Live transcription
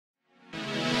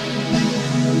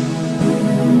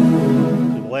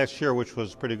last year, which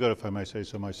was pretty good, if I may say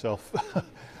so myself,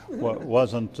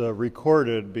 wasn't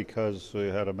recorded because we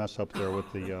had a mess up there with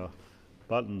the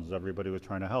buttons. Everybody was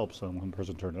trying to help, so one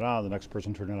person turned it on, the next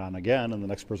person turned it on again, and the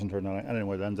next person turned it on.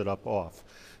 Anyway, it ended up off.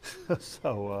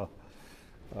 So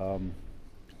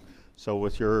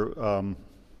with your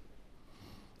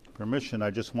permission,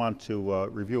 I just want to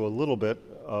review a little bit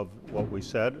of what we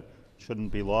said.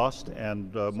 Shouldn't be lost,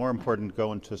 and more important,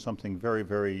 go into something very,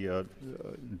 very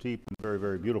deep and very,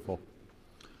 very beautiful.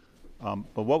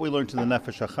 But what we learned in the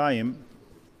Nefesh Hachaim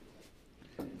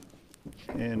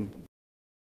in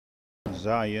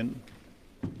Zion,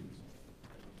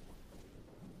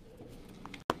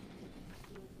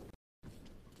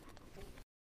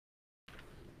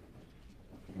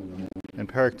 in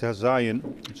Perek Zion,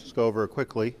 let's just go over it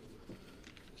quickly.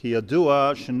 Ki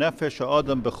yadua shenefesh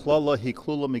ha'adam bechlala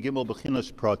hiklula migimel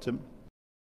bechinas pratim.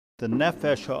 The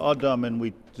nefesh ha'adam, and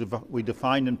we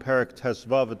defined in Perek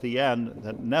Tezvav at the end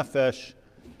that nefesh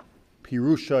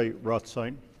pirushay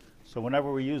ratzain. So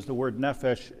whenever we use the word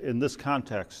nefesh in this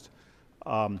context,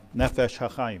 Nefesh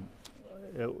Hachaim,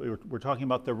 we're talking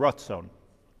about the ratzon.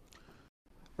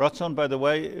 Ratzon, by the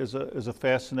way, is a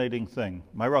fascinating thing.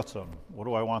 My ratzon, what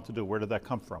do I want to do? Where did that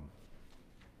come from?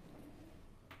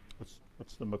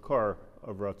 What's the makar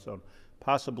of ratzon?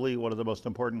 Possibly one of the most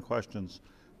important questions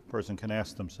a person can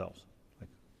ask themselves. Like,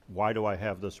 why do I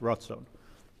have this ratzon?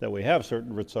 That we have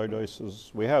certain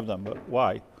ritzodos, we have them, but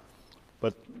why?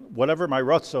 But whatever my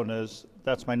ratzon is,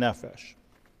 that's my nefesh.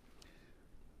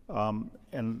 And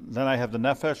then I have the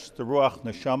nefesh, the ruach,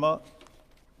 neshama,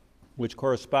 which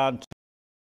correspond to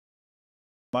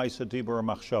Maisa, Dibur, and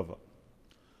Machshava.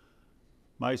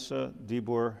 Maisa,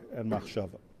 Dibur, and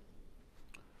Machshava.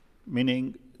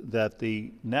 Meaning that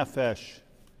the nefesh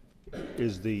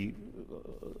is the,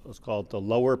 let's call it the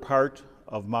lower part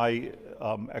of my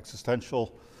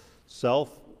existential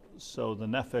self. So the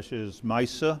nefesh is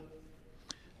Maisa,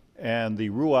 and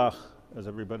the ruach, as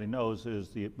everybody knows,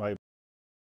 is my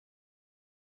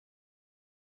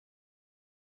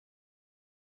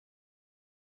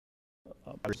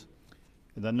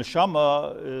and then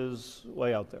neshama is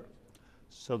way out there.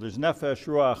 So there's nefesh,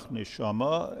 ruach,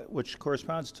 neshama, which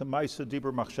corresponds to maisa,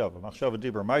 dibur, machshava. Machshava,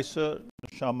 dibur, maisa,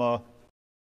 neshama,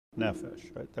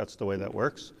 nefesh. Right? That's the way that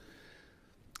works.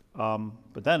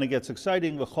 But then it gets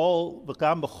exciting. V'chol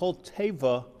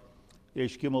teva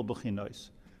yesh gimel b'chinois.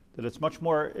 That it's much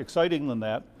more exciting than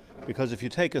that, because if you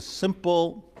take a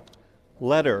simple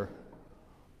letter,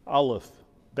 aleph,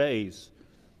 beis,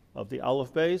 of the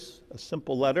aleph beis, a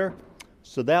simple letter.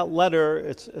 So that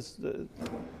letter,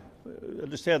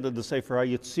 understand that the sefer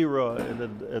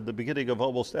HaYetzirah at the beginning of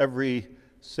almost every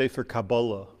sefer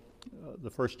Kabbalah,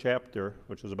 the first chapter,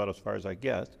 which is about as far as I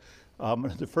get,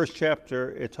 the first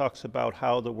chapter, it talks about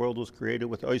how the world was created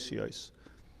with oisios.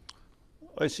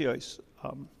 Oisios.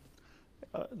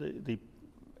 The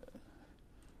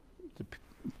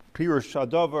Pirush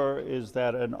Hadavar is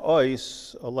that an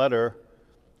ois, a letter,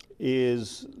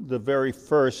 is the very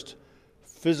first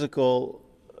physical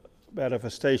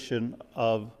manifestation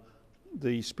of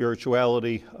the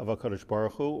spirituality of HaKadosh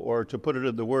Baruch Hu, or to put it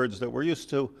in the words that we're used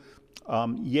to,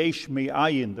 yesh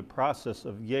me'ayin, the process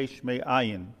of yesh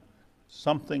me'ayin,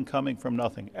 something coming from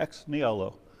nothing, ex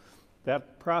nihilo.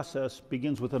 That process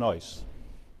begins with an ois.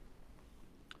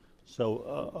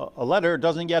 So a letter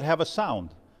doesn't yet have a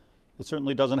sound. It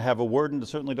certainly doesn't have a word, and it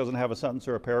certainly doesn't have a sentence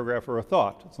or a paragraph or a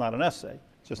thought. It's not an essay.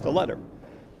 It's just a letter.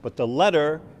 But the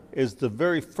letter is the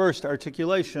very first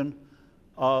articulation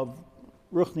of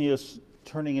Ruchnius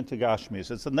turning into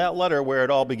Gashmius. It's in that letter where it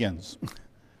all begins.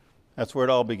 That's where it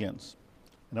all begins.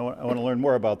 And I want to learn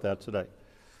more about that today.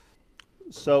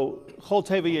 So, Chol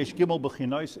Teva Yesh Gimel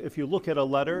B'chinois, if you look at a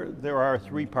letter, there are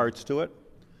three parts to it.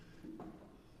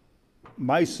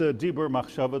 Maisa, Dibur,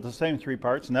 Machshava, the same three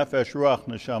parts. Nefesh, Ruach,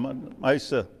 Neshama.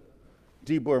 Maisa,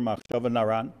 Dibur, Machshava,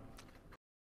 Naran.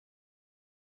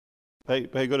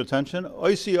 Pay good attention.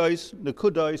 Oisi ois,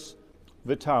 nekudois,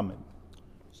 vitamin.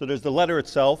 So there's the letter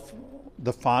itself,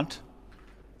 the font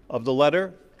of the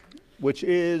letter, which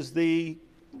is the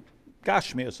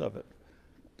gashmias of it,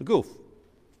 the goof.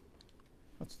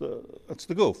 That's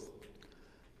the goof.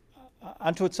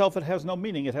 Unto itself, it has no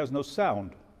meaning. It has no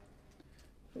sound.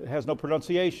 It has no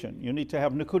pronunciation. You need to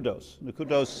have nekudos.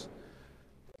 Nekudos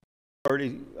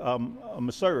already a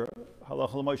Messiah.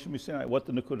 What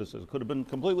the nekudos is. It could have been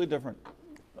completely different.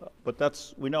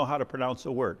 But we know how to pronounce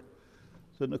a word.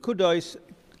 So nekudos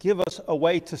give us a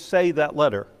way to say that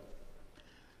letter.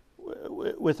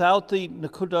 Without the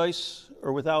nekudos,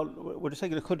 or without, when you say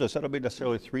nekudos, that don't mean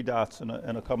necessarily three dots and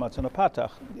a kamatz and a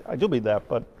patach. I do mean that,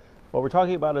 but What we're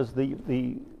talking about is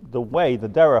the way, the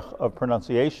derech of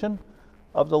pronunciation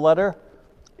of the letter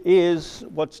is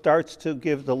what starts to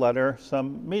give the letter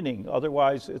some meaning.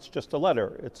 Otherwise, it's just a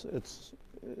letter. It's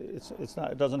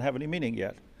not. It doesn't have any meaning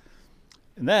yet.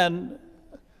 And then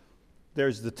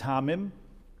there's the tamim,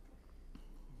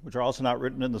 which are also not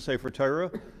written in the Sefer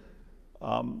Torah.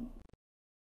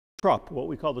 Trup, what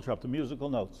we call the trup, the musical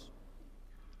notes.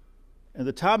 And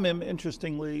the tamim,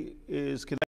 interestingly, is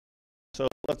connected. So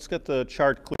let's get the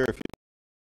chart clear. If you,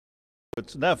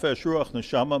 it's nefesh, ruach,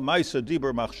 neshama, maisa,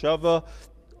 dibur, machshava,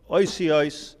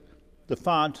 ois, the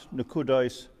font,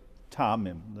 nekudais,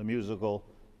 tamim, the musical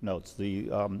notes. Then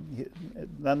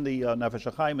the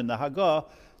Nefesh Hachaim in the Haggah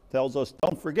tells us,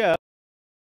 don't forget,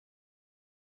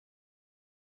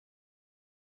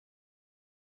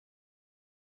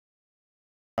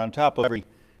 on top of every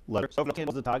letter. So the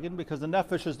tagin, because the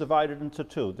nefesh is divided into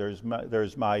two.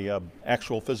 There's my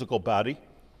actual physical body,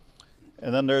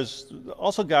 and then there's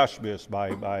also gashmius,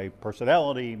 my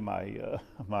personality,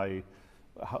 my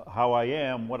how I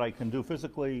am, what I can do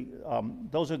physically.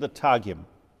 Those are the tagim.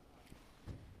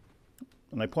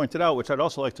 And I pointed out, which I'd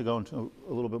also like to go into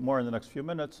a little bit more in the next few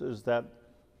minutes, is that,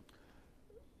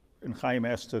 and Chaim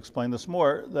asked to explain this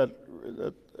more, that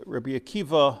Rabbi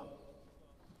Akiva,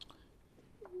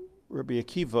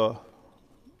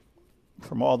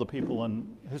 from all the people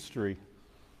in history,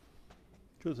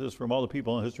 truth is, from all the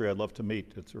people in history I'd love to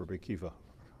meet, it's Rabbi Akiva.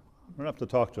 I don't have to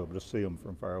talk to him, just see him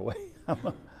from far away.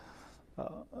 But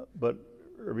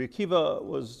Rabbi Akiva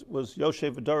was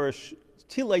Yoshev V'darish,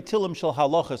 Tilei Tilim Shel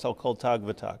Halachas Al Kol Tag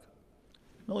V'Tag.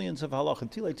 Millions of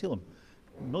halachas, Tilei Tilim,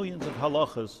 millions of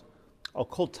halachas Al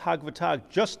Kol Tag V'Tag,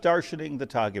 just darshaning the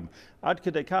Tagim. Ad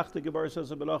Kedei Kach, the Gemara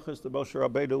says in Menachos, the Moshe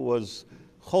Rabbeinu was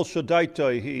Chol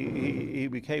Shodaitoi, he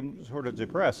became sort of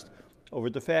depressed over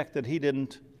the fact that he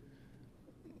didn't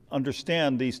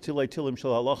understand these Tilei Tilim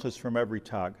Shel Halachas from every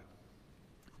Tag.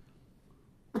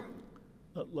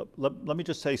 Let me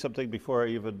just say something before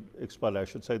I even explain it. I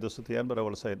should say this at the end, but I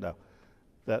want to say it now.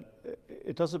 That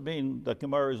it doesn't mean that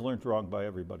Gemara is learned wrong by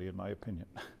everybody, in my opinion.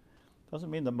 It doesn't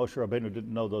mean that Moshe Rabbeinu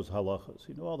didn't know those halachas.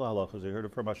 He knew all the halachas. He heard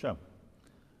it from Hashem.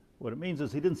 What it means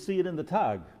is he didn't see it in the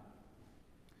tag.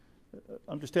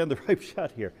 Understand the right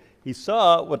shot here. He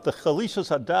saw what the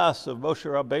Chalishas Hadas of Moshe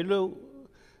Rabbeinu,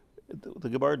 the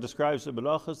Gemara describes in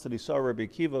Menachos, that he saw Rabbi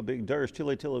Akiva being derish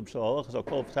tilei tilim shel halachas al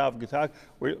kol tav g'tag.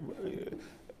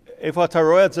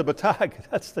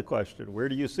 That's the question. Where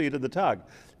do you see it in the tag?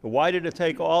 Why did it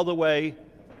take all the way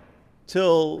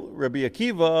till Rabbi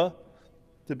Akiva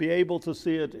to be able to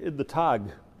see it in the tag?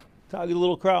 Tag is a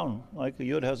little crown, like a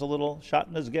yud has a little shot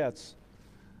in his gets.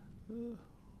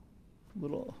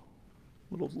 Little.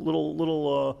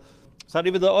 It's not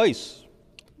even the ois.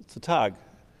 It's a tag.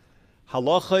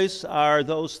 Halachas are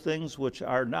those things which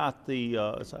are not the,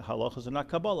 halachas are not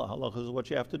Kabbalah. Halachas is what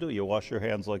you have to do. You wash your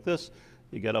hands like this,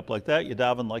 you get up like that, you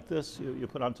daven like this, you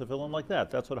put on tefillin like that.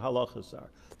 That's what halachas are.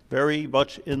 Very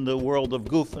much in the world of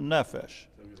guf and nefesh.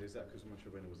 So is that because Moshe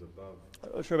Rabbeinu was above?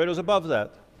 Moshe Rabbeinu was above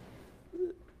that.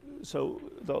 So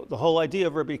the whole idea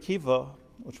of Rabbi Akiva,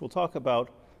 which we'll talk about,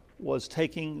 was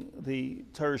taking the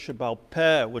Torah Shebal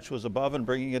Peh, which was above, and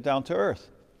bringing it down to earth,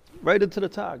 right into the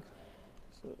tag.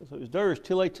 So it's derish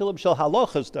tilei tilim shel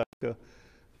halachas daka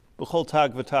b'chol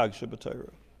tag v'tag shebetorah.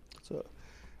 So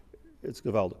it's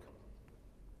gewaldig.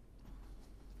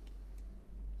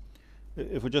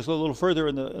 If we just go a little further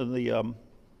in the Nefesh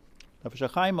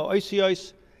Hachaim,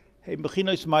 oisios hey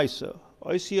bechinos maisa.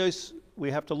 Oisios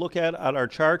we have to look at on our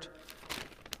chart,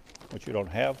 which you don't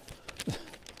have.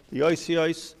 The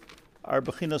oisios are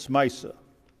bechinos maisa.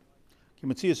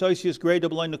 It's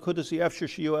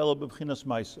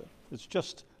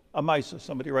just a maisa.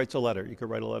 Somebody writes a letter. You could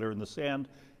write a letter in the sand.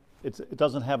 It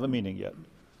doesn't have a meaning yet.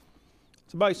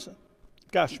 It's a maisa,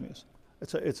 gashmius.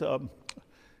 It's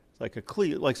like a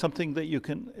kli, like something that you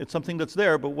can. It's something that's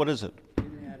there, but what is it?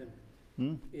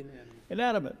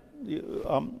 Inanimate.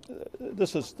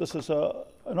 This is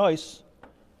an ice,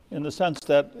 in the sense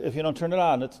that if you don't turn it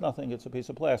on, it's nothing. It's a piece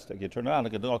of plastic. You turn it on,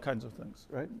 it can do all kinds of things,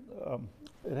 right?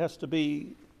 It has to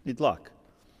be nidlak.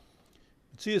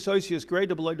 So you look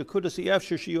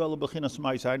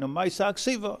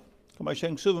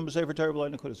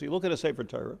at a sefer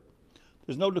Torah.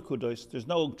 There's no nekudos, there's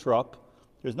no trup,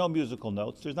 there's no musical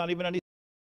notes, there's not even any.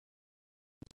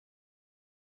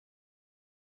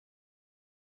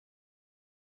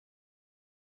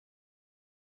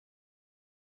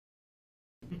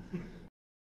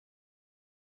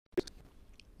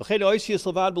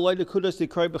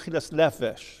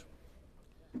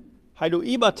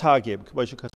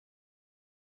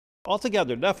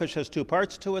 Altogether, nefesh has two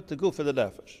parts to it, the guf and the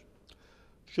nefesh.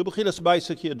 Shu b'chidas bais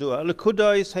kiyadua.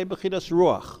 Lekudais he b'chidas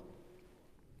ruach.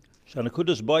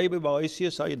 Shanekudas boi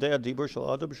b'ba'oisius ayidei adibur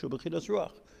shel adam shu b'chidas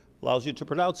ruach. Allows you to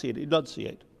pronunciate,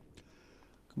 enunciate.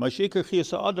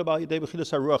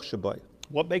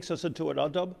 What makes us into an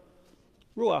adam?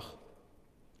 Ruach.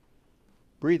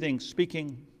 Breathing,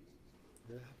 speaking.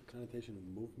 Does it have a connotation of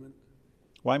movement?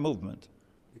 Why movement?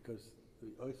 Because the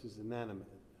ois is inanimate.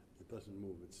 It doesn't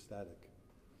move. It's static.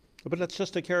 But that's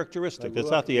just a characteristic. Like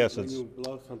It's not the essence. When you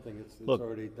blow something, it's Look,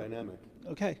 already dynamic.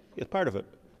 Okay, it's part of it.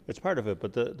 It's part of it.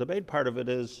 But the main part of it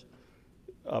is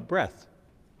breath.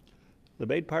 The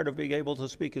main part of being able to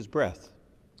speak is breath.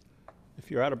 If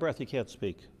you're out of breath, you can't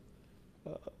speak.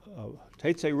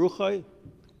 Teitzei ruchai,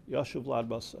 yashuv lad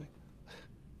masai.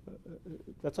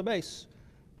 That's a base.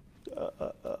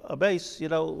 A base, you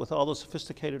know, with all the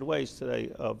sophisticated ways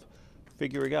today of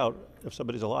figuring out if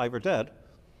somebody's alive or dead,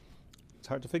 it's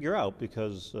hard to figure out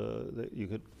because you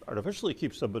could artificially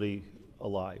keep somebody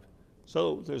alive.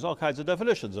 So there's all kinds of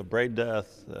definitions of brain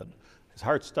death and his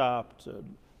heart stopped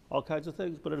and all kinds of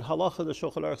things. But in halacha, the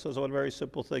Shulchan Aruch says one very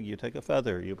simple thing: you take a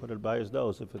feather, you put it by his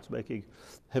nose. If it's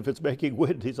making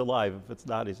wind, he's alive. If it's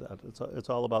not, he's not. It's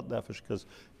all about nefesh because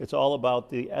it's all about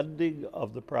the ending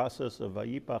of the process of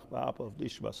vayipach ba'ap of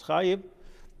nishmas chayim,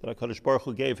 that HaKadosh Baruch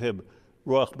Hu gave him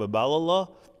ruach b'malala,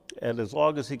 and as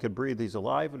long as he can breathe, he's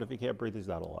alive, and if he can't breathe, he's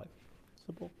not alive.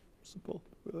 Simple.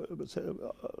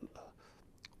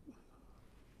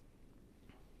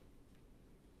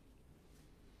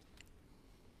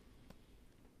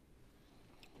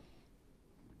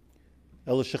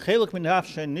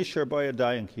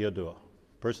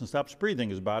 Person stops breathing,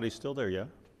 his body's still there, yeah?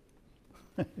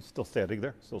 He's still standing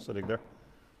there, still sitting there.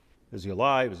 Is he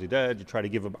alive? Is he dead? You try to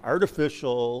give him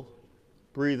artificial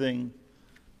breathing.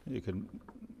 You can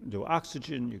do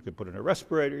oxygen, you can put in a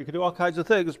respirator, you can do all kinds of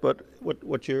things, but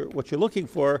what you're looking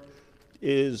for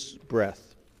is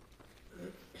breath.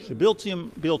 Without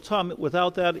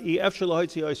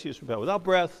that, without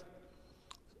breath,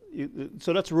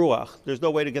 so that's ruach. There's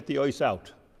no way to get the ois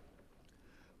out.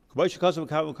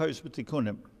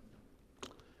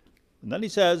 And then he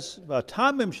says,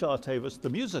 the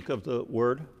music of the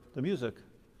word, the music.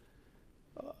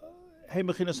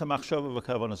 That's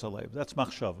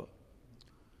machshava.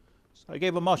 So I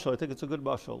gave a mashal. I think it's a good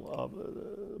mashal.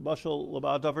 Mashal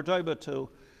about davar daiba to,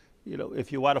 you know,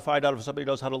 if you want to find out if somebody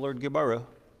knows how to learn Gemara,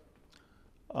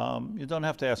 you don't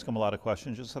have to ask him a lot of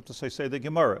questions. You just have to say the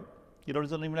Gemara. You don't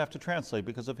even have to translate,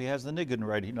 because if he has the nigun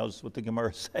right, he knows what the Gemara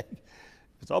is saying.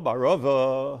 If it's all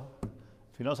barova,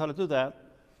 if he knows how to do that,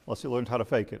 unless he learned how to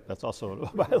fake it, that's also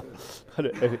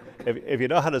if you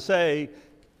know how to say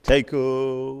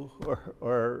teku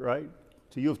or right,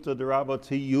 tiyufta deraba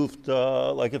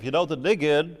tiyufta, like if you know the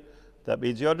nigun, that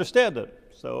means you understand it.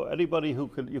 So anybody who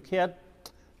can, you can't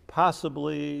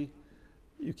possibly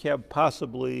know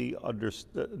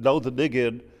the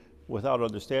nigun without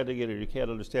understanding it, or you can't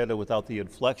understand it without the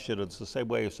inflection. It's the same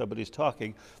way if somebody's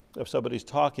talking. If somebody's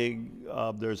talking,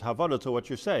 there's havana to what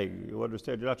you're saying. You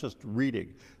understand, you're not just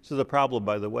reading. This is a problem,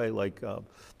 by the way, like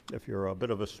if you're a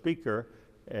bit of a speaker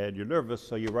and you're nervous,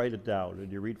 so you write it down and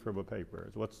you read from a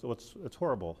paper. It's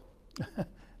horrible.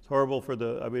 It's horrible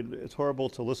it's horrible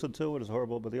to listen to, and it's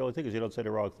horrible, but the only thing is you don't say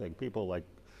the wrong thing. People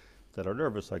that are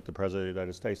nervous, like the President of the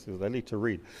United States, they need to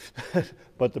read.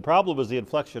 But the problem is the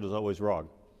inflection is always wrong.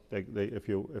 If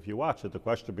you watch it, the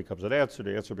question becomes an answer,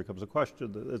 the answer becomes a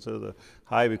question, the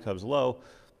high becomes low.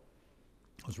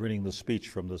 I was reading the speech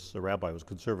from this rabbi, it was a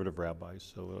conservative rabbi,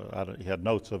 so he had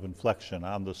notes of inflection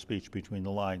on the speech between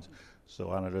the lines. So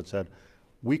on it said,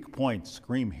 weak point,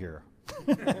 scream here.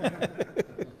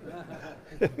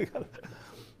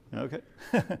 Okay,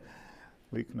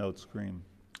 weak note, scream.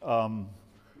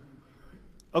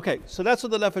 Okay, so that's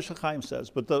what the Nefesh Hachaim says.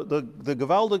 But the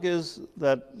Gewaldig is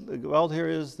that the Gewald here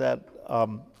is that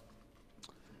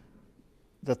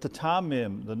that the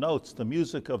tamim, the notes, the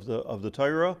music of the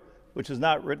Torah, which is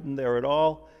not written there at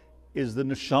all, is the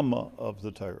neshama of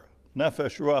the Torah.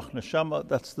 Nefesh, ruach, neshama.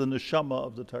 That's the neshama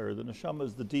of the Torah. The neshama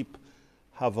is the deep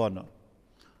havana.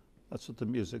 That's what the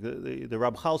music. The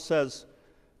Ramchal says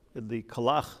in the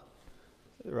Kalach.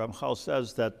 The Ramchal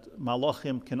says that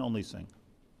malachim can only sing.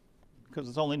 Because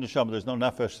it's only neshama, there's no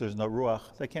nefesh, there's no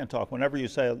ruach. They can't talk. Whenever you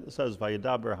say it says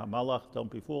vayidaber hamalach,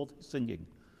 don't be fooled, singing.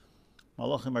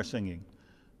 Malachim are singing.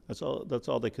 That's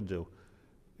all they could do.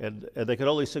 And they could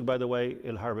only sing, by the way,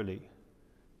 in harmony.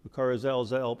 Karazel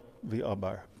zel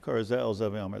v'amar. Karazel zel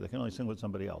v'amar. They can only sing with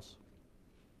somebody else.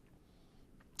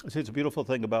 See, it's a beautiful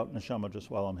thing about neshama,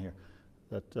 just while I'm here,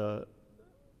 that I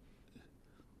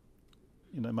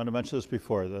might have mentioned this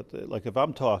before, that like if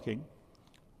I'm talking,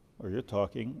 or you're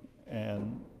talking,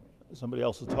 and somebody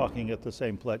else is talking at the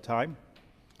same time.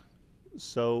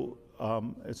 So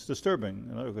it's disturbing.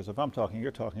 In other words, if I'm talking,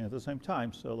 you're talking at the same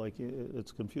time. So like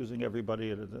it's confusing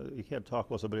everybody, and you can't talk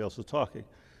while somebody else is talking.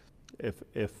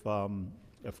 If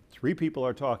 3 people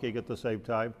are talking at the same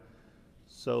time,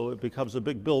 so it becomes a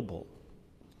big bilbo.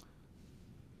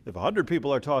 If 100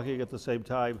 people are talking at the same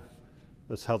time,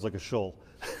 that sounds like a shul.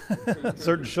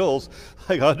 Certain shuls,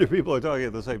 like 100 people are talking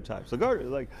at the same time. So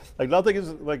like nothing is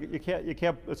like you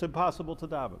can't. It's impossible to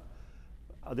daven.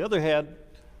 On the other hand,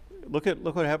 look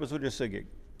what happens when you're singing.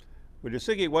 When you're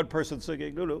singing, one person's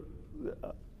singing.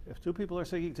 If 2 people are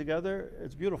singing together,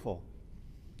 it's beautiful.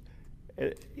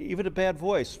 Even a bad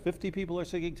voice, 50 people are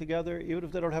singing together, even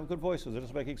if they don't have good voices, they're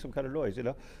just making some kind of noise,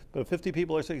 But if 50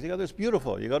 people are singing together, it's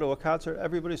beautiful. You go to a concert,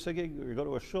 everybody's singing, or you go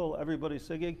to a shul, everybody's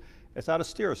singing. It's not a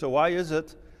steer. So why is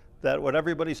it that when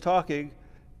everybody's talking,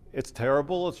 it's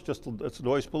terrible, it's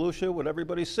noise pollution? When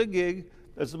everybody's singing,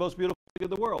 it's the most beautiful thing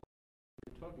in the world.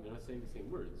 They're talking, they're not saying the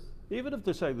same words. Even if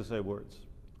they're saying the same words,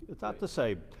 it's not the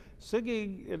same.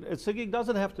 Singing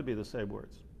doesn't have to be the same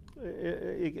words.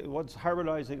 One's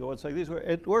harmonizing, or one's saying these words.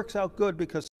 It works out good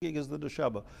because singing is the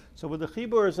neshama. So when the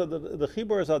chibur is on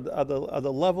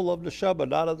the level of neshama,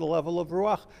 not on the level of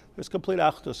ruach, there's complete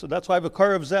achdus. And that's why the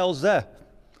karav zel zeh,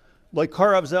 like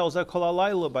karav zel zeh kol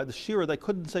halayla, by the shira, they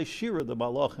couldn't say shira, the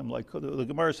malachim. Like the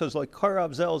Gemara says, like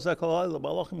karav zel zeh kol halayla, the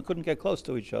malachim couldn't get close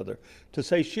to each other to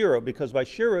say shira, because by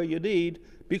shira you need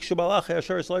bikshu malach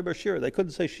asher sleiber shira. They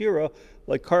couldn't say shira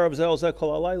like karav zel zeh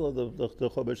kol halayla, the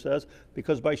Chumash says,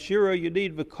 because by shira you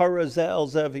need v'kara zel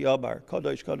zeh v'yamar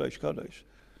kadosh kadosh kadosh.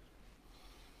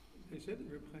 They said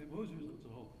that Reb Chaim Volozhin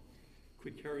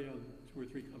could carry on 2 or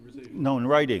 3 conversations. No, in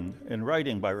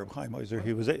writing by Reb Chaim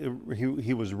Volozhin,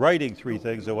 he was writing 3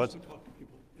 things at once. Talk to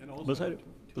people, and also had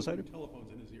 2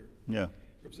 telephones in his ear. Yeah.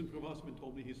 Reb Simcha Mossman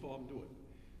told me he saw him do it.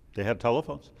 They had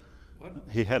telephones. What?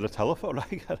 He had a telephone.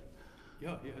 I got it.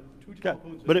 Yeah, he had 2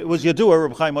 telephones. But it was Yadua.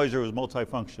 Reb Chaim Volozhin was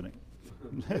multifunctioning.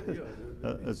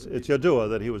 It's Yadua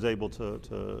that he was able to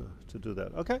do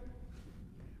that. Okay.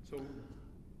 So,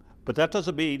 but that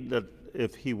doesn't mean that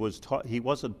if he was taught,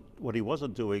 what he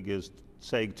wasn't doing is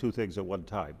saying 2 things at one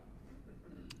time.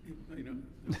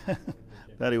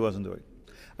 That he wasn't doing.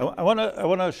 I want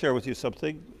to share with you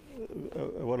something.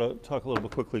 I want to talk a little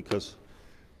bit quickly because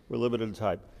we're limited in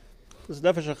time. This is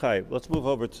Nefesh Hachaim. Let's move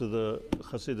over to the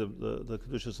Hasidim, the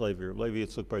Kedushas Levi, Levi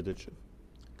Yitzchak Barditchev.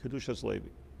 Kedushas Levi.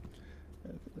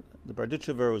 The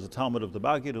Barditchever was a Talmud of the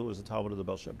Maggid, who was a Talmud of the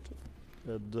Baal Shem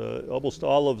Tov. And almost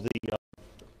all of the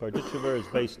Barditchever is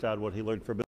based on what he learned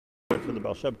from the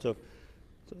Baal Shem Tov.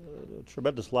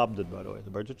 Tremendous labdin, by the way. The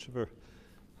Barditchever,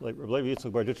 like Levi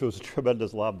Yitzchak Barditchever, was a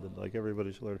tremendous labdin, like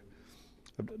everybody should learn.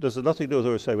 There's nothing to do with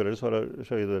what we're saying, but I just want to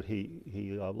show you that he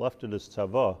left in his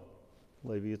tzava,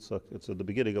 Levi Yitzchak. It's at the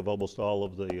beginning of almost all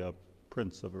of the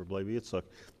prints of Levi Yitzchak.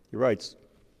 He writes,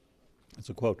 it's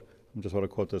a quote. I just want to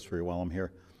quote this for you while I'm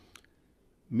here.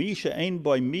 Mi she'ein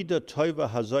boi mida toiva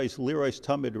hazais lirois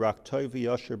tamid rak toiva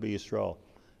yasher b'Yisrael.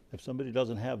 If somebody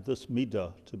doesn't have this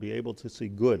midah to be able to see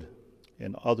good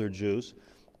in other Jews,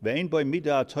 ve'ein boi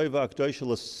mida toiva akdoisha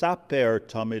l'saper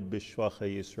tamid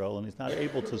b'shvachei Yisrael, and he's not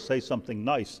able to say something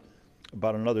nice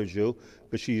about another Jew,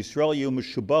 v'shi Yisrael yu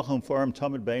meshubachim forum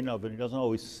tamid beinav, and he doesn't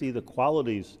always see the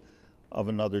qualities of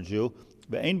another Jew.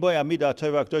 Ve'ein boi amida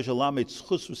toiva akdoisha lamit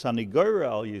schus v'sanigora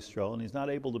al Yisrael, and he's not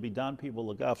able to be don people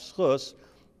l'gaf schus.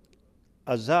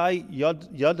 Azai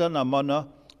yadan amana,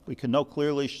 we can know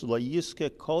clearly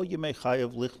sh'layiske kol yemei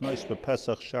chayav lichnois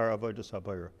b'pesach Shaar avodas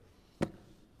habayra.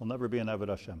 Will never be an Avodah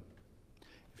Hashem.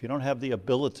 If you don't have the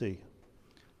ability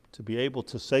to be able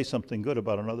to say something good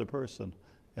about another person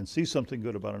and see something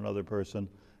good about another person,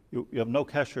 you have no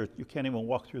kesher. You can't even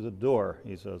walk through the door,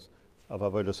 he says, of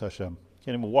Avodas Hashem. You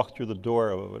can't even walk through the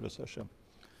door of Avodas Hashem.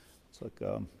 It's like...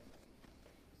 That's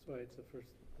why it's the first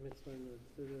mitzvah in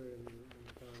the Siddur and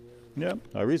yeah,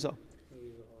 Arizal.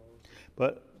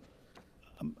 But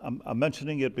I'm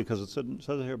mentioning it because it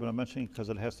says it here, but I'm mentioning it because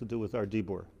it has to do with our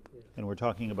dibur, and we're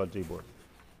talking about dibur.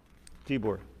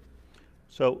 Dibur.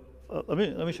 So let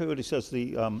me show you what he says.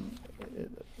 The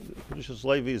Kedushas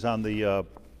Levi is on the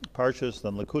Parshas,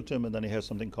 then Likutim, and then he has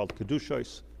something called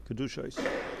Kedushos.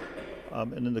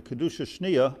 And in the Kedusha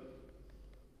Shniya,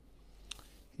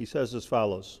 he says as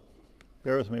follows.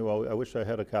 Bear with me while I wish I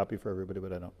had a copy for everybody,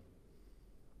 but I don't.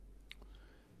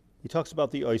 He talks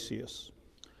about the Oisius.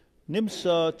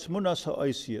 Nimsa Tmunas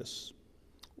HaOisius.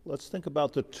 Let's think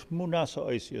about the Tmunas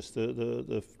HaOisius,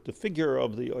 the figure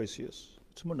of the Oisius.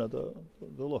 Tmuna,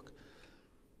 the look.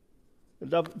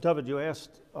 David, you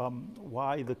asked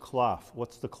why the klaf?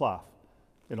 What's the klaf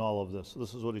in all of this?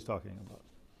 This is what he's talking about.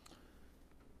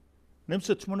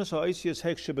 Nimsa tmunas ha'oisius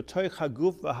hek shebetoich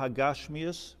haguf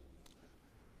v'hagashmius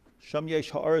sham yesh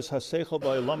ha'aris ha'seichel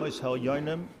ba'olamis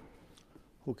ha'yonim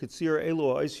hu kitzir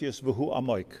elu ha'oisius v'hu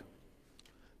amoik.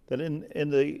 That in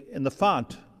the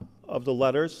font of the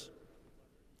letters,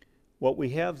 what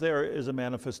we have there is a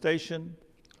manifestation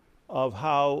of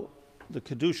how the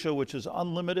Kedusha, which is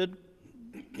unlimited,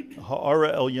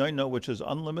 Ha'ara El Yoina, which is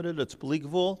unlimited, it's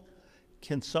Bligvul,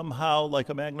 can somehow, like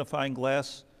a magnifying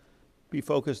glass, be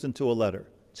focused into a letter.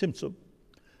 Tzimtzum.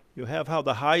 You have how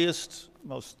the highest,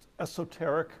 most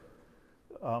esoteric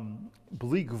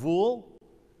Bligvul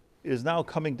is now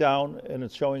coming down and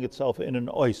it's showing itself in an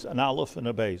ois, an aleph and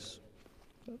a base.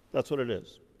 That's what it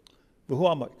is. V'hu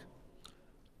amak.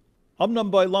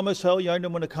 Amnam by lamas hel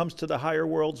yainim, when it comes to the higher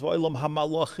worlds, v'olam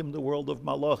hamalachim, the world of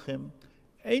malachim,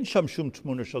 ein sham shum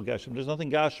tmuna shel geshem. There's nothing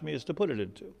gashmius to put it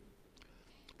into.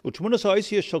 Utmunas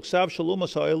ha'isiyas shel ksav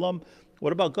shalumas ha'olam.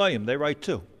 What about Goyim? They write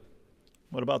too.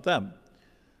 What about them?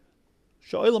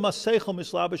 Sha'olam ha'seichel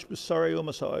mislabish b'sarei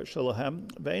u'masa'ir shalahem,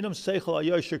 ve'enam seichel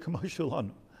ha'yosher k'mo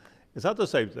shulanu. It's not the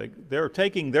same thing. They're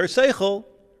taking their seichel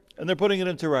and they're putting it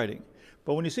into writing.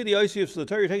 But when you see the Oisiyus of the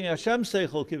Torah, you're taking Hashem's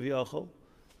seichel kiviyachol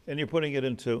and you're putting it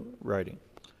into writing.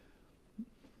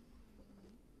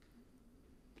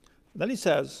 Then he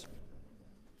says,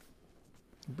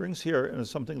 he brings here, and it's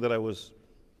something that I was,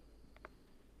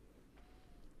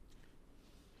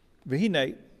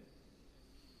 V'hinei,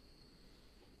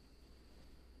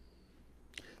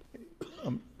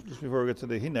 just before we get to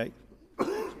the Hinei,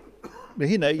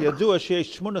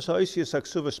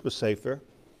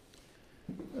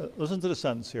 listen to the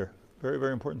sentence here. Very,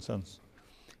 very important sentence.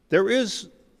 There is,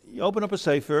 you open up a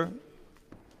sefer,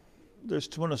 there's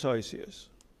tmunas ha'isiyas.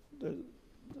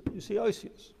 You see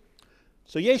ha'isiyas.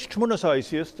 So yesh tmunas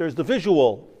ha'isiyas, there's the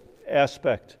visual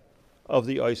aspect of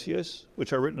the ha'isiyas,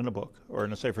 which are written in a book or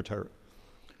in a sefer Torah.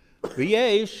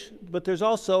 V'yesh, but there's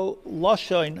also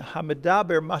lashon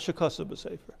hamidaber mashakasa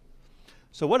b'sefer.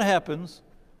 So what happens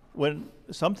when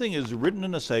something is written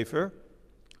in a sefer,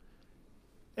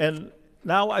 and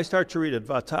now I start to read it,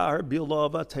 Vatar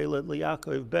Bila Vatelet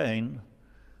Liakov Bain.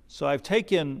 So I've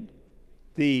taken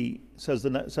says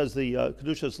the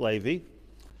Kedushas Levi.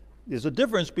 There's a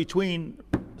difference between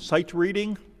sight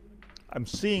reading, I'm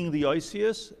seeing the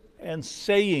Oisius, and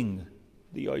saying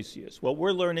the Oisius. What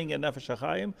we're learning in Nefesh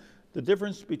Hachaim, the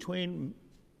difference between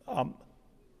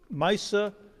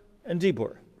Maisa and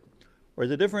Dibur, or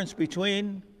the difference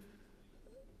between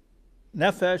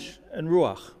Nefesh and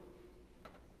Ruach.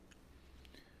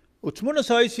 What you're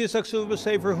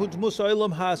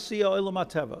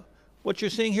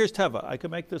seeing here is Teva. I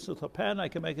can make this with a pen, I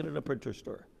can make it in a printer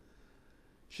store.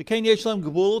 It's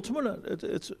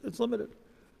limited.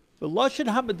 The Lashon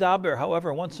HaMedaber,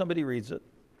 however, once somebody reads it,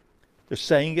 they're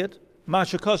saying it.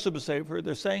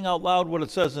 They're saying out loud what it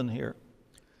says in here.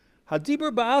 I've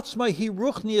taken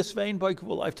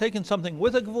something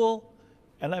with a gvul,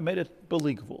 and I made it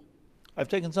beli gvul. I've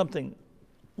taken something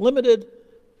limited,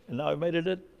 and now I've made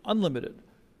it unlimited.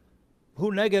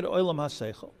 Hu neged olam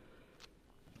ha-seichel.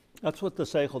 That's what the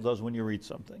seichel does when you read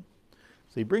something.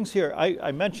 So he brings here,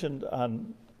 I mentioned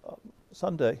on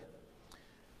Sunday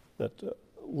that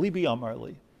Libi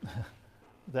Amarli,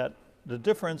 that the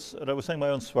difference, and I was saying my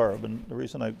own svarab, and the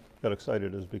reason I got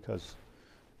excited is because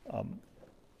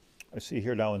I see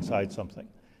here now inside something.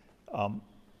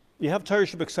 You have Torah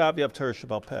Shebiksav, you have Torah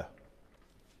Shebal Peh.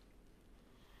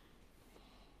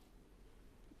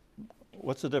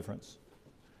 What's the difference?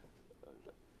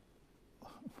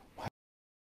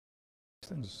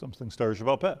 Something's Torah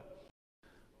Shebal Peh.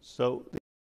 So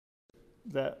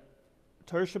that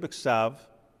Torah Shebiksav,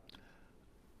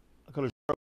 HaKadosh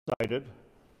Baruch Hu decided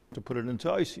to put it into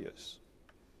Oisius.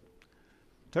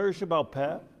 Torah Shebal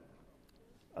Peh,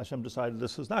 Hashem decided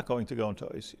this is not going to go into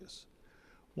Oisius.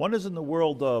 One is in the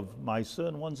world of Maisa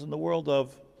and one's in the world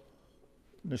of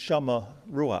Neshama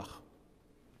Ruach.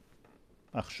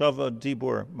 Machshava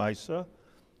Dibur Maisa,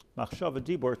 Machshava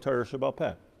Dibur Torah Shebal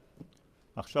Peh.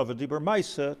 Machshava Dibur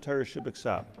Maisa, Torah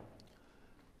Shebiksav.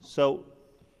 So,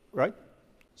 right?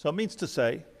 So it means to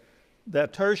say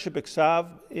that Torah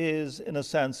Shebiksav is, in a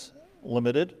sense,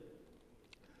 limited.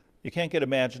 You can't get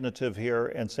imaginative here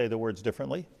and say the words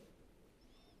differently.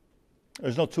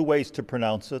 There's no two ways to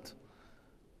pronounce it.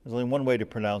 There's only one way to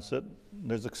pronounce it.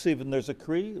 There's a ksiv and there's a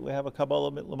kri. We have a Kabbalah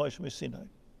L'Moshe Misinai.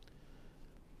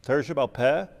 Torah Shebal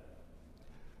Peh.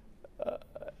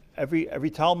 Every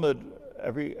Talmud,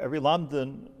 every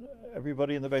Lamdan,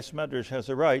 everybody in the Beis Medrash has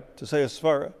a right to say a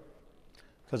svara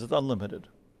because it's unlimited.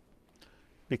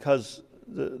 Because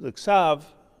the ksav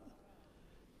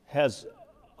has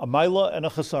a maila and a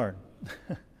chasarn.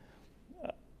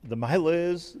 The Maila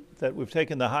is that we've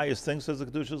taken the highest things, says the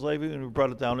Kedushas Levi, and we've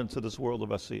brought it down into this world of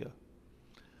Asiyah.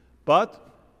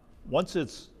 But once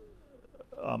it's,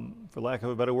 for lack of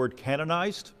a better word,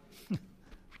 canonized,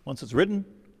 once it's written,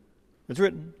 it's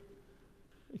written.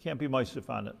 You can't be meisif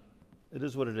on it. It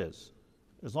is what it is.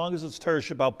 As long as it's Torah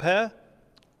Shebal Peh,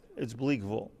 it's Bli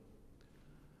Gvul.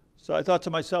 So I thought to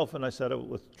myself, and I said it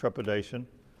with trepidation,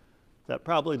 that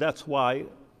probably that's why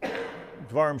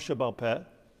Dvarim Shebal Peh,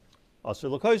 Asir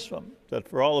L'Koisvam, that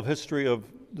for all of history of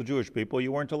the Jewish people,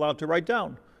 you weren't allowed to write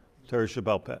down Torah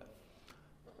Shebal Peh.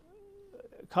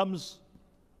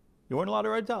 You weren't allowed to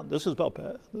write down. This is Bal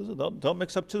Peh. Don't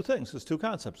mix up two things. There's two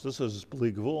concepts. This is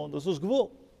Bli Gvul and this is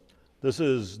Gvul. This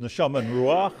is Neshama and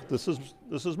Ruach. This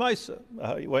is Maisa.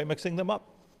 Why are you mixing them up?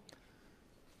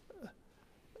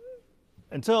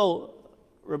 Until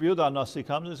Rabbi Yehuda Nasi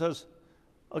comes and says,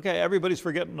 okay, everybody's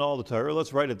forgetting all the Torah.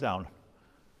 Let's write it down.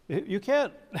 You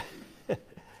can't.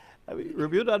 I mean,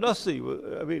 Rabbi Yehuda Nasi,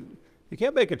 you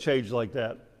can't make a change like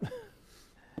that.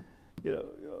 Can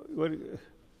you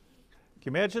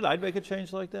imagine? I'd make a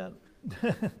change like that.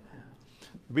 It'd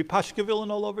be Pashkevillan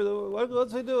all over the world.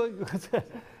 What's he doing?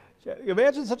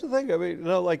 Imagine such a thing. I mean,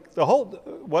 like the whole,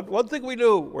 one thing we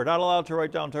knew, we're not allowed to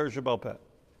write down Torah Shebal Peh.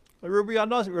 Rabbi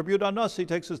Yehuda Nasi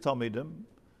takes his Talmidim.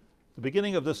 The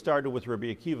beginning of this started with Rabbi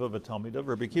Akiva v'Talmidav.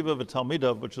 Rabbi Akiva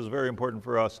v'Talmidav, which is very important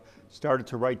for us, started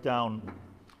to write down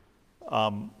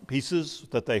pieces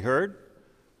that they heard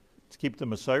to keep the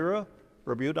Messiah.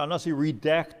 Rabbi Yehuda Nasi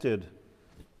redacted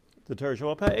the Torah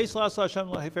Shebal Peh. Eis la'asa Hashem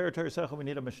lahefer Torah Secha, we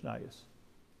need a Mishnayos.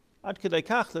 Ad kedei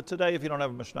kach that today, if you don't have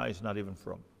a Mishnayos, not even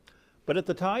from. But at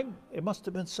the time, it must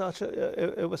have been such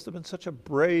a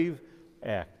brave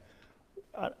act.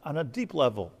 On a deep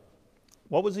level,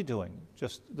 what was he doing?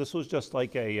 This was just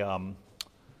like a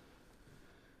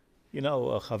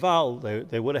chaval.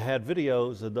 They would have had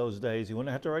videos in those days. You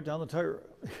wouldn't have to write down the Torah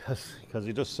because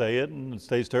you just say it and it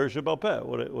stays Torah Shebal Peh.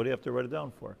 What do you have to write it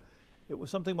down for? It was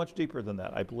something much deeper than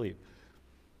that, I believe.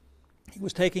 He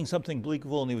was taking something Bli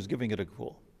Gvul and he was giving it a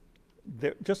Gvul.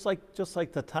 Just like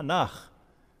the Tanakh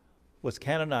was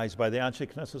canonized by the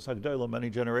Anshe Knesset Hagdolah many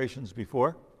generations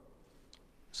before,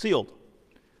 sealed.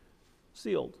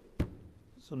 So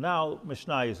now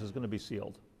Mishnayos is going to be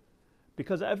sealed.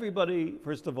 Because everybody,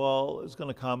 first of all, is going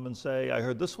to come and say, I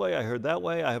heard this way, I heard that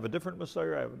way, I have a different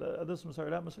Messiah, I have this Messiah,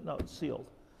 that Messiah. No, it's sealed.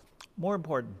 More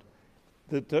important,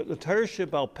 the Torah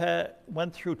Shebal Peh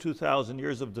went through 2,000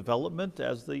 years of development,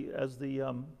 as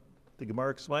the Gemara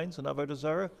explains in Avodah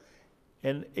Zarah,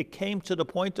 and it came to the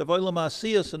point of Olam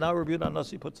Asiyas, and now Rabbi Yehuda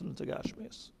Nasi puts it into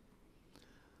Gashmias.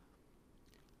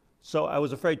 So I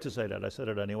was afraid to say that. I said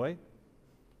it anyway,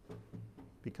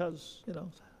 because,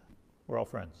 we're all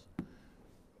friends.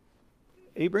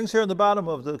 He brings here in the bottom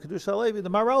of the Kedusha Levi, the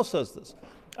Maral says this.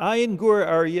 Ayin gur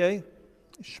aryeh,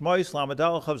 shmois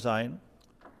lamadal chav zayin,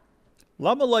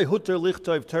 lama loy huter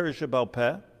lichtov Torah Shebal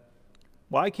Peh.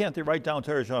 Why can't they write down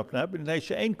Torah Shebal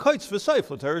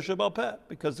Peh?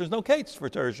 Because there's no kates for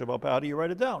Torah Shebal Peh. How do you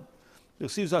write it down?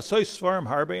 Shlomo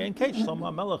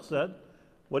Melech said,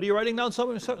 what are you writing down some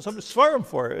svarim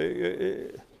for?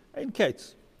 Ain't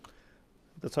kates.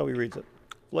 That's how he reads it.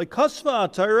 Like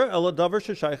kasva Torah ela davar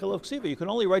sheshayich elav ksiva. You can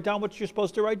only write down what you're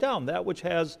supposed to write down, that which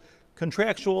has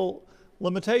contractual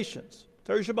limitations.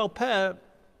 Torah Shebal Peh,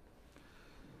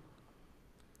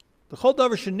 the chol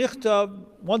davar shenichtav,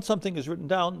 once something is written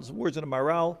down, the words in a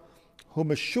maral, hu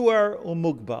meshuar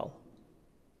umugbal.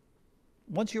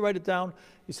 Once you write it down,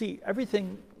 you see,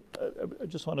 everything, I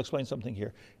just want to explain something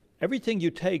here. Everything you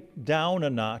take down a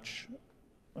notch,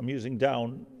 I'm using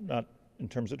down, not in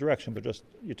terms of direction, but just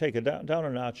you take it down a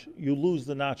notch, you lose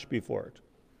the notch before it.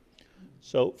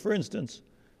 So, for instance,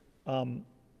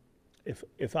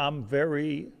 if I'm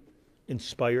very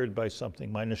inspired by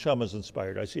something, my neshama is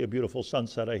inspired, I see a beautiful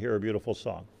sunset, I hear a beautiful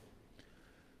song.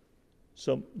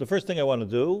 So the first thing I want to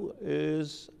do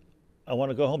is I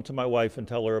want to go home to my wife and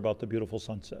tell her about the beautiful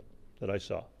sunset that I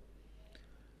saw.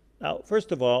 Now,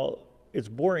 first of all, it's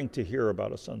boring to hear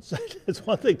about a sunset. It's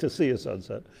one thing to see a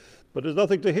sunset, but there's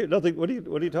nothing to hear. Nothing. What are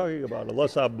you talking about?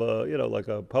 Unless I'm, like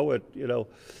a poet. What are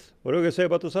we going to say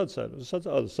about the sunset? The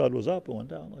sun was up and went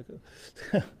down. What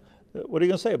are you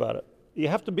going to say about it? You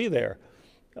have to be there.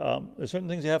 There's certain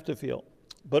things you have to feel.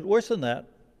 But worse than that,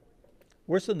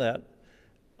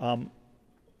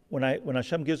 when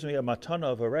Hashem gives me a matana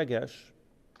of a regesh,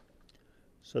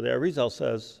 so the Arizal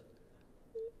says,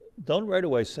 don't right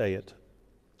away say it.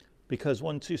 Because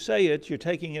once you say it, you're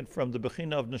taking it from the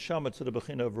bechina of neshama to the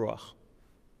bechina of ruach.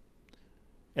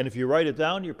 And if you write it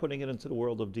down, you're putting it into the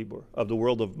world of dibur, of the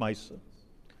world of maisa.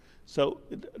 So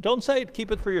don't say it, keep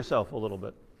it for yourself a little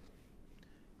bit.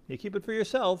 You keep it for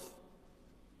yourself,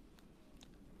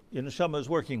 your neshama is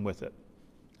working with it.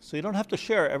 So you don't have to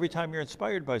share every time you're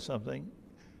inspired by something.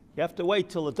 You have to wait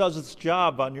till it does its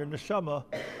job on your neshama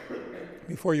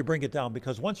before you bring it down,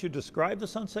 because once you describe the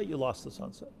sunset, you lost the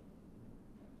sunset.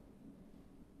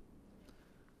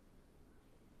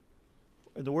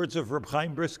 In the words of Reb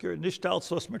Chaim Brisker, nicht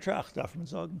alles, was man tracht, darf man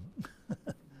sagen.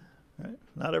 Right?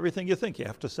 Not everything you think you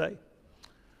have to say.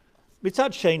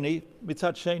 Mitzad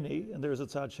sheni, and there's a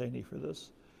tzad sheni for this.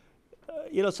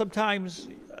 Sometimes,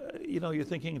 you're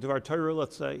thinking of our Torah,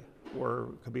 let's say, or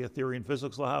it could be a theory in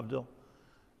physics, lahavdil,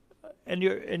 and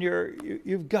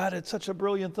you've got it, such a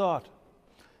brilliant thought.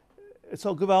 It's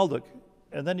so gewaldig,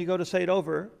 and then you go to say it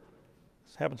over.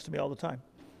 This happens to me all the time,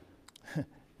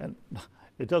 and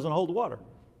it doesn't hold water,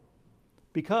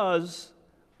 because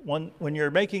when you're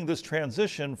making this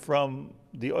transition from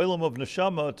the olam of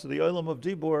neshama to the olam of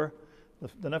dibur,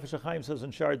 the Nefesh Hachaim says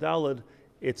in Shaar Daled,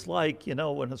 it's like, when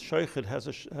a shaykhid has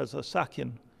a sakin,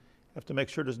 you have to make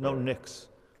sure there's no nicks.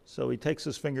 So he takes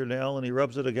his fingernail and he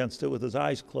rubs it against it with his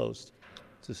eyes closed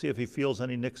to see if he feels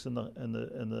any nicks in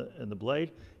the blade.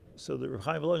 So the Reb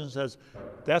Chaim Volozhin says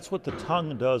that's what the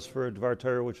tongue does for a Dvar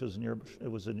Torah, which was in your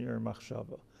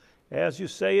machshava. As you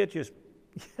say it,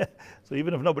 so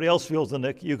even if nobody else feels the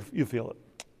nick, you feel it.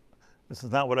 This is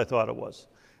not what I thought it was.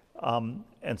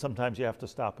 And sometimes you have to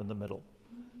stop in the middle.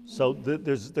 So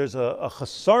there's a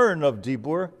chasarn of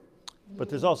dibur, but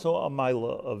there's also a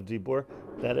maila of dibur,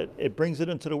 that it brings it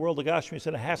into the world of Gashmis,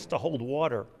 and it has to hold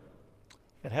water.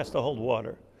 It has to hold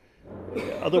water.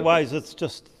 Otherwise, it's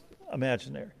just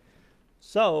imaginary.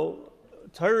 So,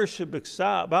 Torah Shebal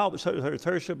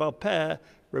Peh,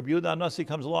 Rabbi Yehuda Nasi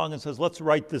comes along and says, let's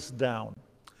write this down.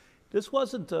 This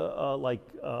wasn't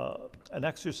an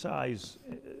exercise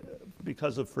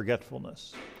because of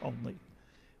forgetfulness only.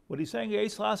 What he's saying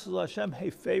is,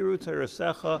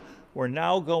 we're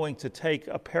now going to take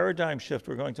a paradigm shift.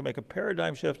 We're going to make a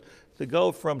paradigm shift to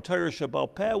go from Torah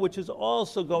Shebal Peh, which is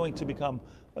also going to become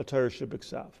a Torah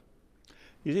Shebiksav.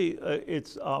 You see,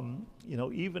 it's,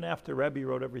 even after Rebbe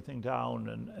wrote everything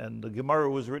down and the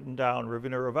Gemara was written down,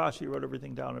 Ravina Ravashi wrote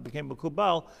everything down, it became a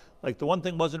Kubal, like the one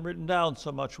thing wasn't written down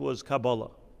so much was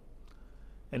Kabbalah.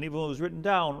 And even when it was written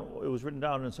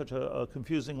down in such a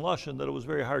confusing lashon that it was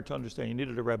very hard to understand. You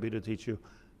needed a Rebbe to teach you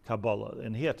Kabbalah,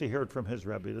 and he had to hear it from his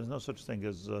Rebbe. There's no such thing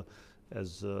as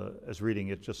reading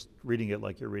it, just reading it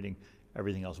like you're reading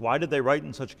everything else. Why did they write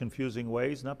in such confusing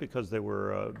ways? Not because they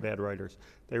were bad writers.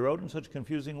 They wrote in such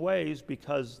confusing ways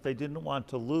because they didn't want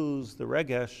to lose the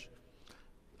regesh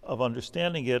of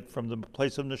understanding it from the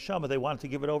place of neshama. They wanted to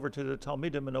give it over to the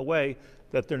Talmidim in a way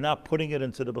that they're not putting it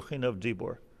into the bechina of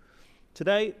dibur.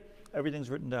 Today, everything's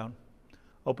written down.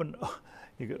 Open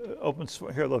here.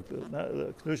 Look,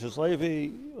 the Kedushas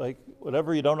Levi. Like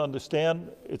whatever you don't understand,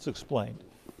 it's explained.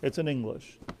 It's in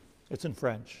English. It's in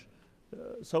French.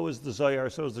 So is the Zohar.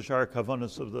 So is the Shaar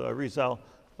Kavanas of the Arizal.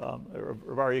 Rav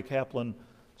Aryeh Kaplan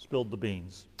spilled the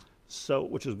beans. So,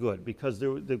 which is good because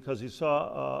he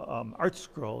saw art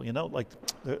scroll. Like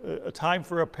a time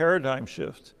for a paradigm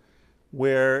shift,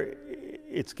 where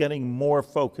it's getting more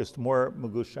focused, more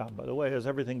Megusham. By the way, as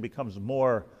everything becomes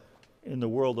more in the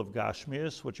world of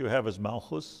Gashmias, what you have is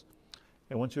Malchus.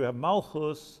 And once you have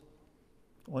Malchus,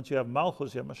 you have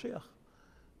Mashiach.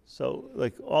 So,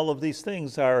 like, all of these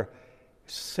things are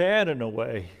sad in a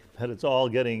way that it's all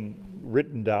getting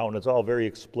written down. It's all very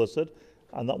explicit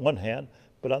on the one hand.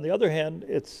 But on the other hand,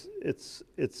 it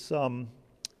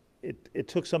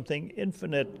took something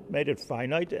infinite, made it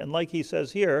finite, and like he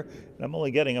says here, and I'm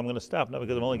going to stop now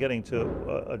because I'm only getting to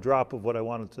a drop of what I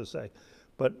wanted to say.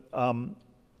 But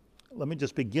let me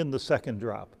just begin the second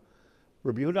drop.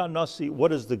 Rabbi Yehuda Nasi,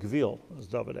 what is the Gvil, as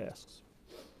David asks?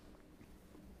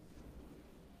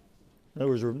 In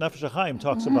other words, Nefesh Hachaim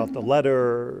talks about the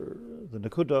letter, the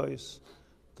Nekudos,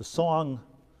 the song.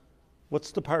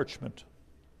 What's the parchment?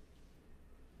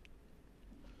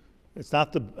 It's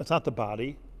not the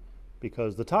body,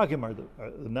 because the Tagim are the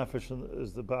Nefesh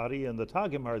is the body, and the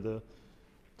Tagim are the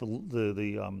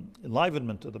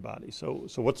enlivenment of the body. So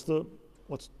what's the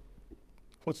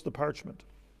parchment?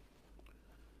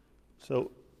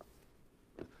 So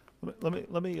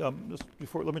let me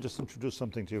just introduce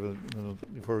something to you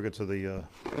before we get to the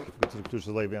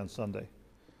Kedusha Levi on Sunday.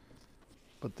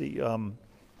 But in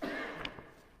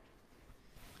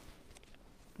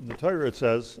the Torah it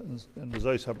says in the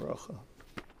Zayis HaBracha,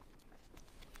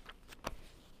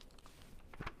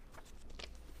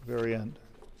 very end,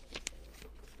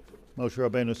 Moshe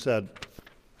Rabbeinu said,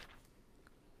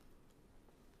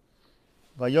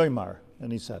 Vayoymar,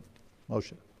 and he said,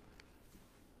 Moshe,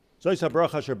 This is what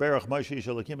Moshe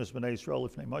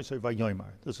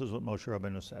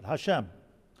Rabbeinu said. Hashem,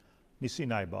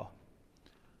 misinai ba.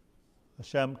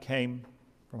 Hashem came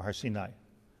from Har Sinai.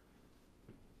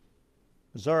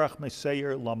 Zarach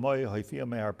meseyer lamoy haifia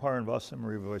mehar paran vasim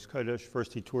rivois kodesh.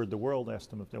 First he toured the world,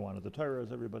 asked them if they wanted the Torah,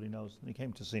 as everybody knows, and he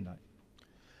came to Sinai.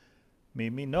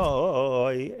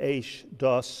 Miminoi eish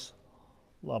das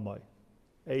lamoy.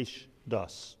 Eish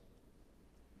das.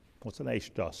 What's an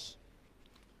eish das?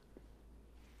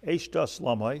 Eish das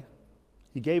lamoy.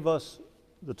 He gave us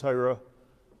the Torah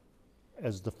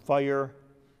as the fire.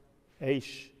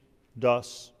 Eish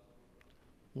das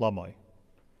lamoy.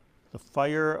 The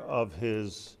fire of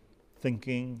his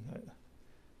thinking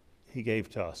he gave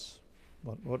to us.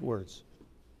 What words?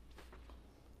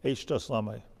 Eish das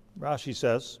lamoy. Rashi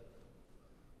says,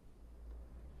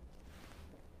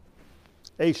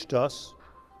 Eish das.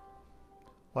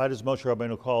 Why does Moshe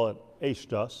Rabbeinu call it Eish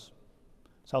das?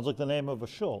 Sounds like the name of a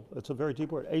shul. It's a very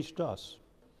deep word. Eish das.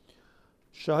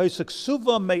 Shahaisak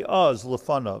suva me'az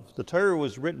lefanav. The Torah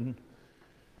was written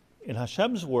in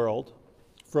Hashem's world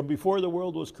from before the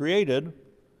world was created.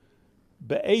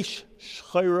 Be'esh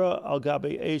shchira al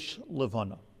gabe eish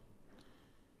levana.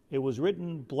 It was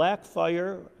written black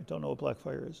fire. I don't know what black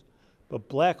fire is, but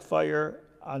black fire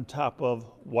on top of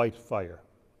white fire.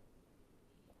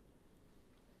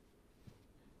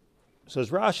 Says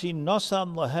Rashi,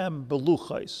 Nasan lahem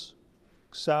beluchais,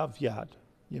 ksav yad,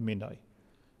 yeminai.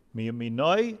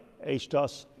 Miyaminai,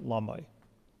 eshdas lamai.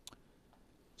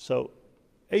 So,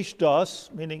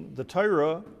 eshdas, meaning the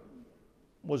Torah,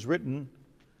 was written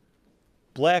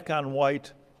black on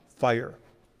white fire.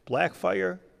 Black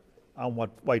fire on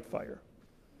white fire.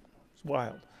 It's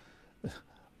wild.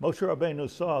 Moshe Rabbeinu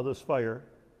saw this fire,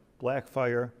 black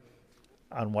fire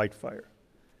on white fire.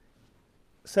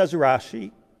 Says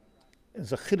Rashi,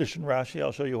 it's a Chiddush in Rashi,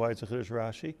 I'll show you why it's a Chiddush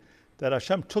Rashi, that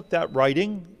Hashem took that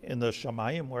writing in the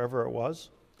Shamayim, wherever it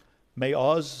was,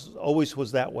 Me'oz always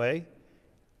was that way,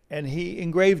 and he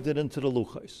engraved it into the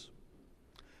Luchais.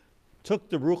 Took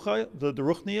the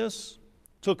Ruchnias,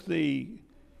 took the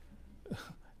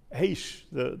Heish,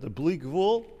 the bleak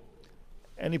wool,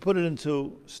 and he put it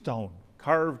into stone,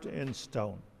 carved in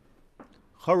stone.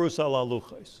 Charus ala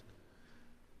Luchais.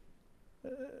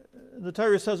 The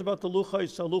Torah says about the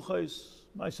luchais,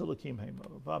 ma'aseh lakim hema,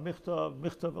 va'michtav,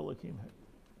 michtav lakim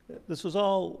hema. This was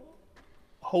all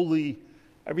holy,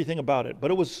 everything about it, but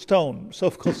it was stone.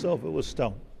 Sof kol sof, it was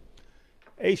stone.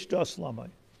 Eish das lamai.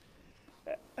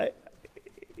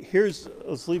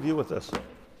 Let's leave you with this.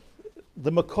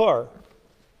 The makar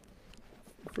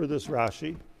for this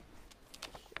Rashi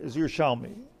is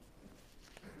Yerushalmi.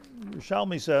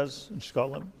 Yerushalmi says in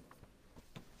Shkolim,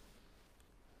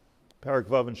 Parak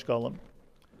Vav and Shkolim.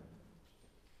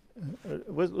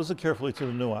 Listen carefully to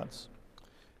the nuance.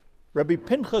 Rabbi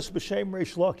Pinchas b'shem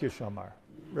Reish Lakish Amar.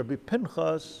 Rabbi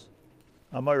Pinchas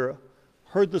Amar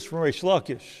heard this from Reish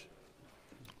Lakish.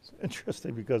 It's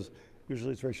interesting because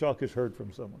usually it's Reish Lakish heard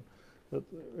from someone. But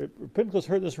Pinchas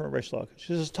heard this from Reish Lakish.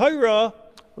 He says, Torah,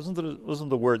 listen to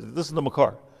the word, this is the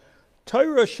Makar.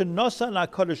 Torah shenasan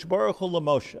HaKadosh Baruch Hu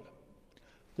LaMoshe.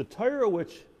 The Torah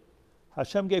which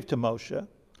Hashem gave to Moshe,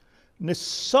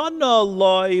 Nisana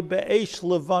loy be'esh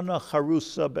levana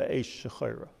charusa be'esh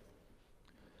shechira.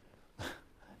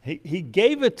 He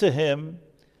gave it to him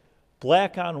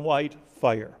black on white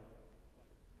fire.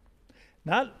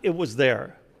 Not it was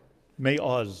there,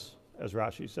 me'oz, as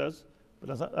Rashi says,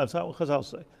 but that's not what Chazal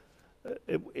say.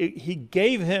 He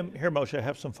gave him, here Moshe,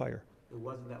 have some fire. It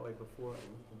wasn't that way before.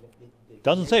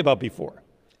 Doesn't say about before.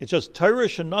 It's just Torah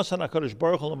shenasan HaKadosh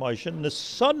Baruch Hu LaMoshe,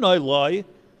 Nisana loy.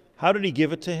 How did he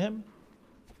give it to him?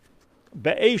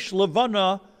 Be'esh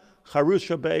levana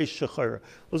charusha be'esh shechira.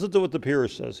 Listen to what the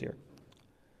Pirush says here.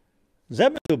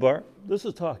 Zemedubar, this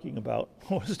is talking about,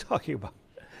 what is it talking about?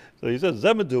 So he says,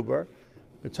 Zemedubar,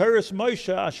 the Torah Moshe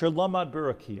asher lamad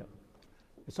berakia.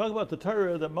 It's talking about the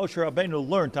Torah that Moshe Rabbeinu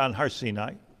learned on Har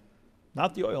Sinai,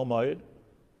 not the Oil Moed,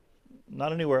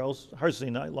 not anywhere else, Har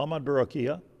Sinai, lamad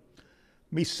berakia.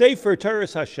 Mi sefer Torah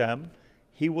Hashem,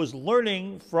 he was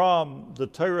learning from the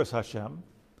Torah Hashem.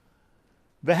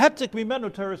 Vehetik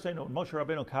mimenu Torah Seinu. Moshe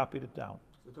Rabbeinu copied it down.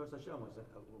 The Torah Hashem was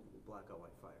a black on white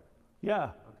fire.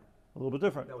 Yeah, Okay. a little bit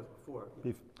different. That was before.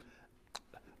 Yeah.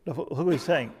 Look what he's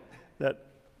saying, that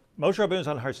Moshe Rabbeinu is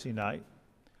on Har Sinai.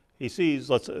 He sees,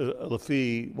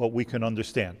 lefi what we can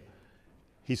understand,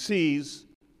 he sees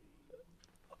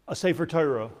a sefer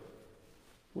Torah,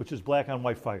 which is black on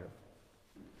white fire.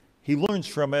 He learns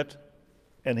from it,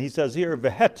 and he says here,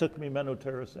 Vehetik mimenu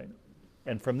Torah Seinu.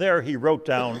 And from there, he wrote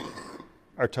down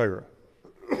our Torah,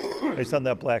 based on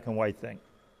that black and white thing.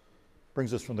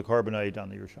 Brings us from the Carbonite down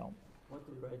the Yerushalmi. What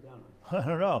did he write down? I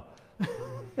don't know.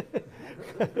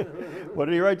 What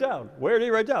did he write down? Where did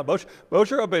he write down? Moshe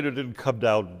Rabbeinu didn't come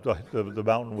down the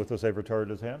mountain with the sefer Torah in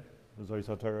his hand. He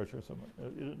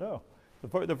didn't know.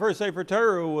 The first sefer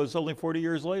Torah was only 40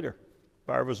 years later.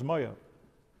 Barvas Moya.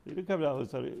 He didn't come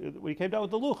down. We came down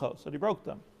with the luchos, and he broke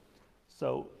them.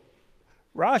 So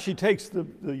Rashi takes the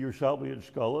Yerushalmi and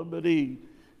Shkola, but he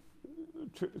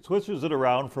twists it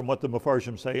around from what the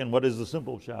Mefarshim say and what is the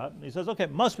simple shot. And he says, okay,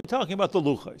 must be talking about the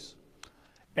luchos.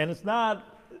 And it's that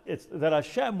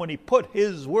Hashem, when he put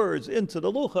his words into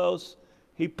the luchos,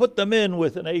 he put them in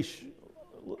with an Eish,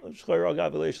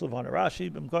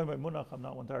 Rashi, I'm going by Munach, I'm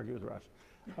not one to argue with Rashi.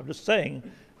 I'm just saying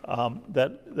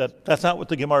that's not what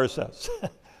the Gemara says.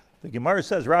 The Gemara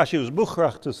says Rashi was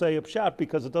mukhrach to say a pshat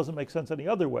because it doesn't make sense any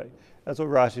other way. That's what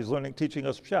Rashi is teaching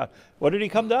us pshat. What did he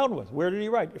come down with? Where did he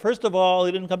write? First of all,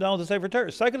 he didn't come down with the sefer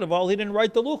Torah. Second of all, he didn't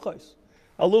write the luchos.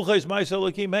 Aluchos ma'aseh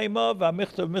Elokim heimav,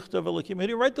 michtav Elokim. He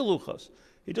didn't write the luchos.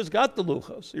 He just got the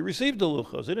luchos. He received the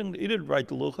luchos. He didn't write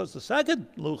the luchos. The second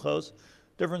luchos,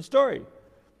 different story.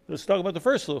 Let's talk about the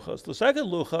first luchos. The second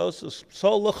luchos is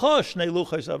sol lechosh ne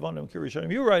luchos avonim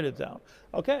kirishonim. You write it down.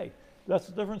 Okay, that's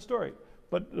a different story.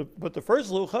 But the first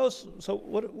luchos. So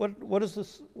what is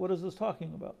this? What is this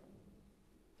talking about?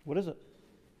 What is it?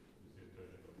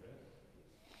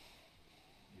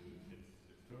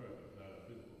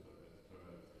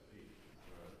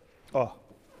 Oh.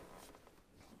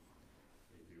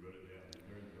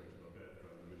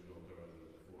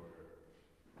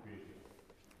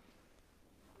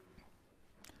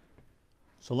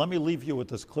 So let me leave you with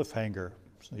this cliffhanger,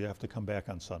 so you have to come back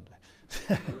on Sunday.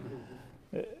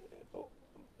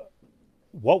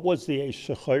 What was the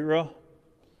Eish Shechaira?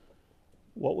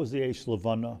 What was the Eish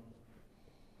Levana?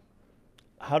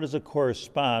 How does it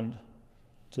correspond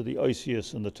to the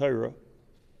Oisius in the Torah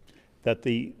that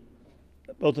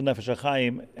both the Nefesh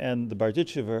Hachaim and the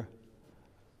Barditchever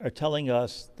are telling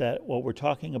us that what we're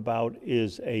talking about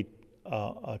is a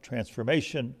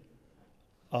transformation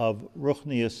of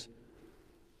Ruchnius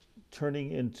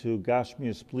turning into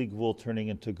Gashmius Bligvul, turning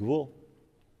into Gvul.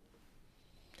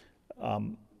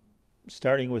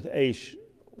 Starting with Eish,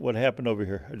 what happened over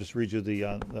here? I just read you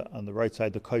on the right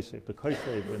side, the Kaisev. The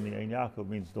Kaisev in the Ein Yaakov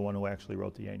means the one who actually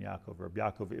wrote the Ein Yaakov, Rabbi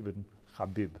Yaakov ibn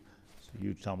Habib. It's a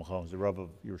huge Talmud Chacham, the Rav of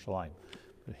Yerushalayim.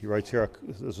 He writes here,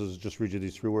 this is just read you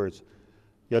these 3 words.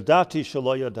 Yadati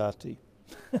shelo yadati.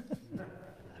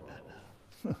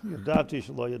 Yadati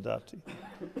shelo yadati.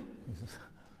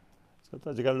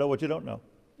 Sometimes you got to know what you don't know.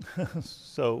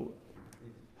 So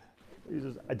he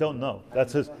says, I don't know.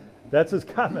 That's his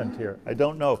comment here. I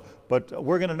don't know. But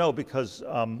we're going to know because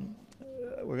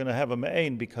we're going to have a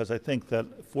ma'ain because I think that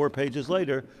 4 pages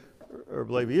later,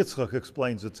 Rabbi Yitzchak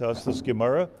explains it to us, this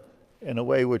Gemara, in a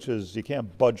way which is, you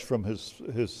can't budge from his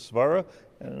svara,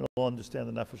 and it'll understand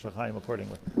the Nefesh Hachaim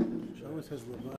accordingly.